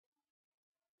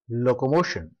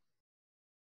Locomotion.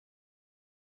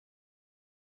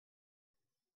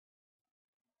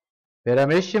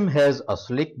 Paramecium has a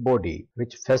slick body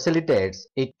which facilitates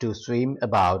it to swim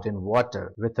about in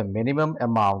water with a minimum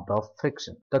amount of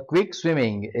friction. The quick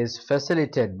swimming is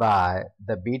facilitated by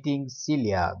the beating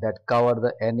cilia that cover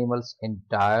the animal's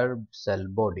entire cell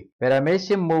body.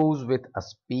 Paramecium moves with a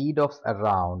speed of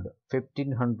around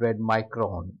 1500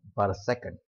 micron per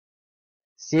second.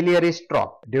 Ciliary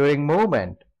stroke. During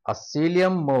movement, a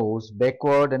cilium moves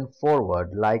backward and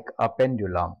forward like a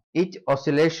pendulum. Each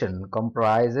oscillation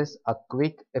comprises a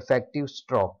quick effective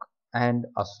stroke and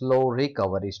a slow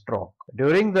recovery stroke.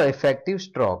 During the effective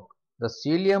stroke, the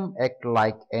cilium acts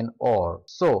like an oar,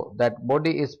 so that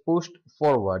body is pushed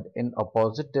forward in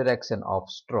opposite direction of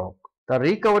stroke. The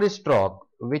recovery stroke,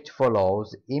 which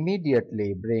follows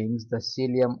immediately, brings the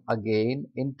cilium again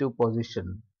into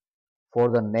position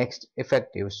for the next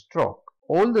effective stroke.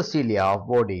 All the cilia of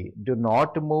body do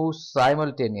not move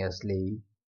simultaneously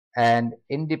and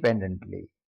independently,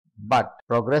 but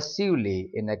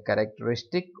progressively in a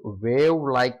characteristic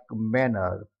wave-like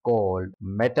manner called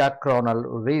metachronal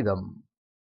rhythm.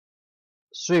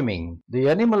 Swimming. The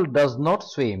animal does not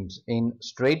swim in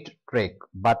straight track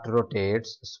but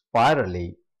rotates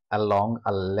spirally along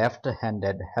a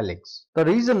left-handed helix. The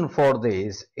reason for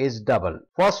this is double.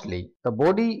 Firstly, the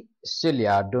body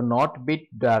cilia do not beat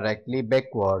directly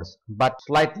backwards but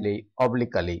slightly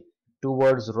obliquely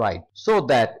towards right, so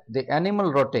that the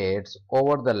animal rotates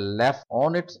over the left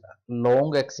on its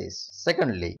long axis.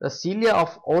 Secondly, the cilia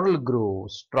of oral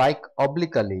groove strike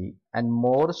obliquely and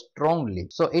more strongly,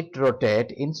 so it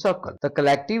rotates in circle. The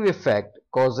collective effect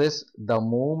causes the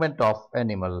movement of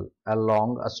animal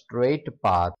along a straight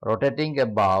path, rotating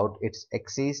about its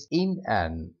axis in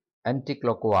an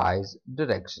anticlockwise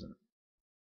direction.